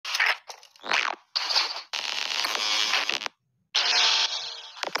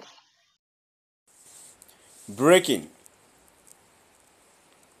Breaking.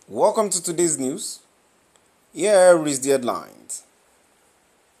 Welcome to today's news. Here is the headlines.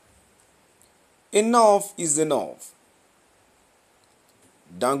 Enough is enough.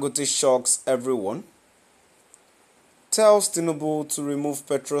 Dangote shocks everyone. Tells Tinubu to remove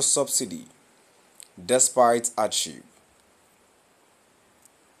petrol subsidy despite hardship.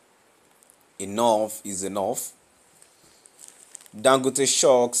 Enough is enough. Dangote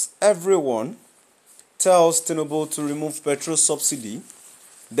shocks everyone. Tells Tinubu to remove petrol subsidy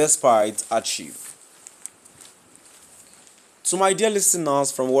despite hardship. To my dear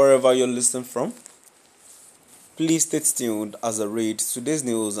listeners from wherever you're listening from, please stay tuned as I read today's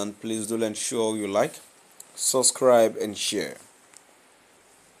news, and please do ensure you like, subscribe and share.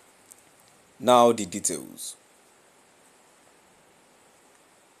 Now the details.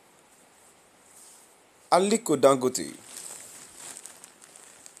 Aliko Dangote,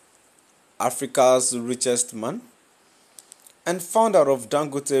 Africa's richest man and founder of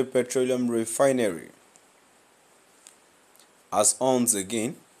Dangote Petroleum Refinery, has once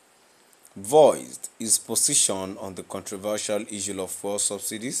again voiced his position on the controversial issue of fuel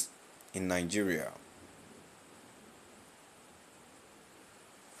subsidies in Nigeria.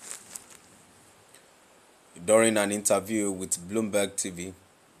 During an interview with Bloomberg TV,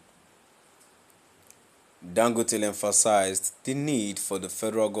 Dangote emphasized the need for the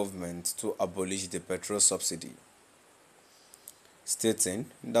federal government to abolish the petrol subsidy, stating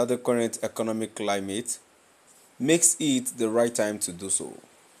that the current economic climate makes it the right time to do so.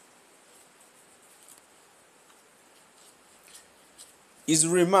 His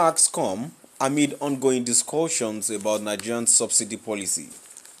remarks come amid ongoing discussions about Nigeria's subsidy policy,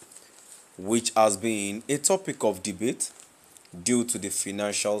 which has been a topic of debate due to the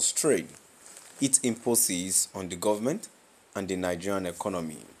financial strain it imposes on the government and the Nigerian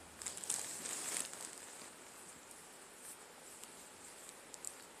economy.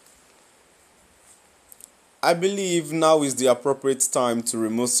 I believe now is the appropriate time to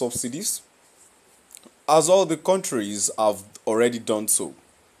remove subsidies, as all the countries have already done so,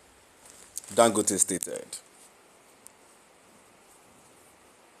 Dangote stated.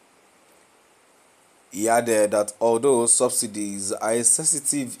 He added that although subsidies are a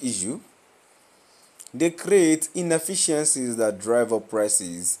sensitive issue, they create inefficiencies that drive up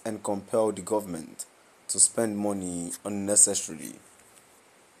prices and compel the government to spend money unnecessarily.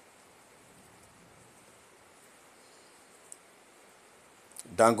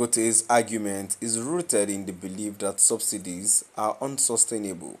 Dangote's argument is rooted in the belief that subsidies are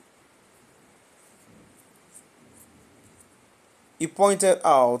unsustainable. He pointed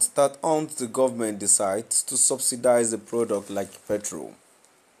out that once the government decides to subsidize a product like petrol,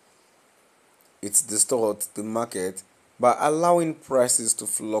 it distorts the market by allowing prices to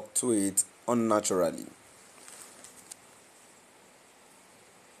fluctuate unnaturally.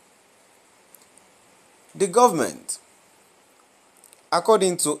 The government,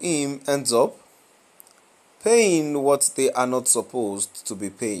 according to him, ends up paying what they are not supposed to be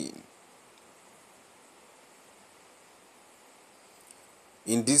paying.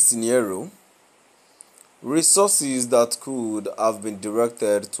 In this scenario, resources that could have been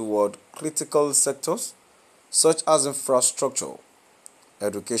directed toward critical sectors such as infrastructure,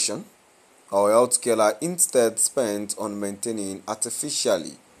 education, or healthcare are instead spent on maintaining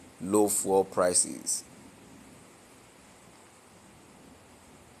artificially low fuel prices.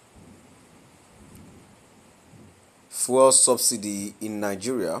 Fuel subsidy in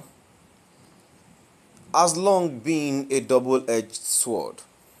Nigeria has long been a double-edged sword.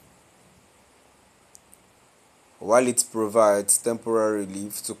 While it provides temporary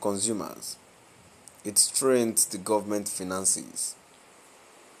relief to consumers, it strains the government finances.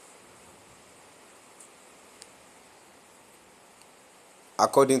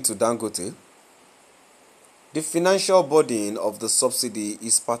 According to Dangote, the financial burden of the subsidy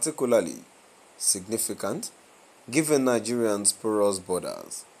is particularly significant given Nigerians' porous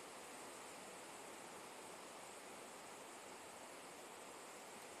borders.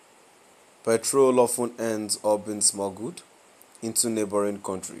 Petrol often ends up being smuggled into neighboring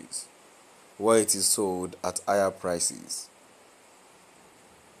countries, where it is sold at higher prices.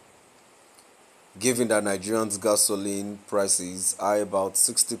 Given that Nigerians' gasoline prices are about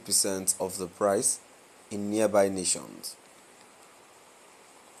 60% of the price in nearby nations.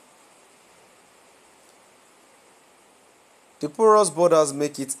 The porous borders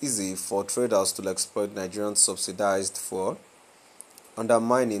make it easy for traders to exploit Nigerian subsidized fuel,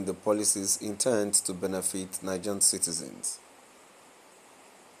 undermining the policy's intent to benefit Nigerian citizens.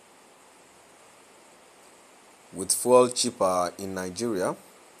 With fuel cheaper in Nigeria,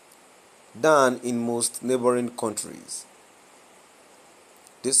 than in most neighboring countries.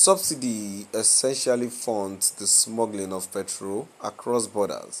 The subsidy essentially funds the smuggling of petrol across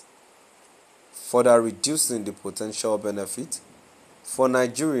borders, further reducing the potential benefit for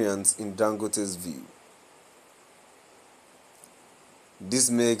Nigerians in Dangote's view. This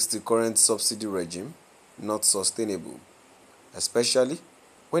makes the current subsidy regime not sustainable, especially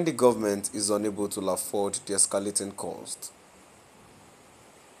when the government is unable to afford the escalating cost.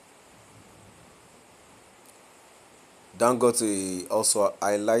 Dangote also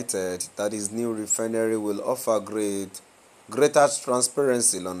highlighted that his new refinery will offer greater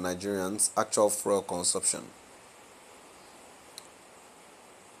transparency on Nigerians' actual fuel consumption.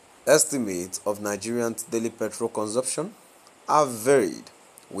 Estimates of Nigerians' daily petrol consumption have varied,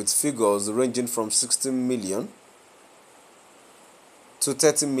 with figures ranging from 16 million to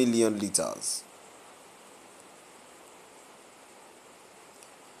 30 million liters.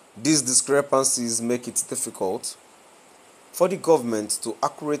 These discrepancies make it difficult for the government to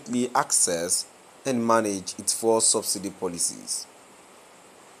accurately access and manage its fuel subsidy policies.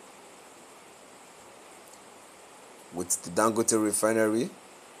 With the Dangote refinery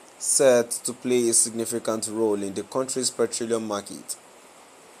set to play a significant role in the country's petroleum market,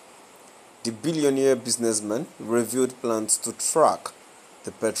 the billionaire businessman revealed plans to track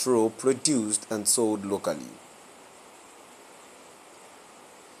the petrol produced and sold locally.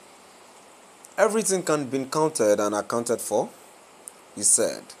 Everything can be counted and accounted for, he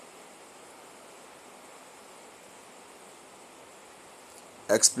said,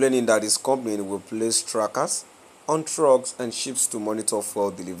 explaining that his company will place trackers on trucks and ships to monitor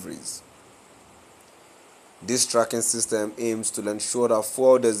fuel deliveries. This tracking system aims to ensure that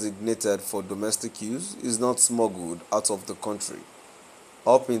fuel designated for domestic use is not smuggled out of the country,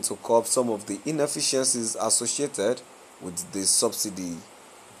 helping to curb some of the inefficiencies associated with the subsidy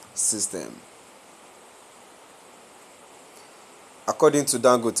system. According to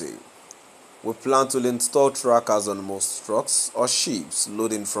Dangote, we plan to install trackers on most trucks or ships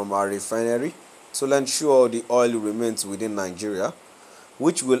loading from our refinery to ensure the oil remains within Nigeria,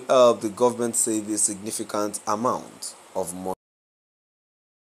 which will help the government save a significant amount of money.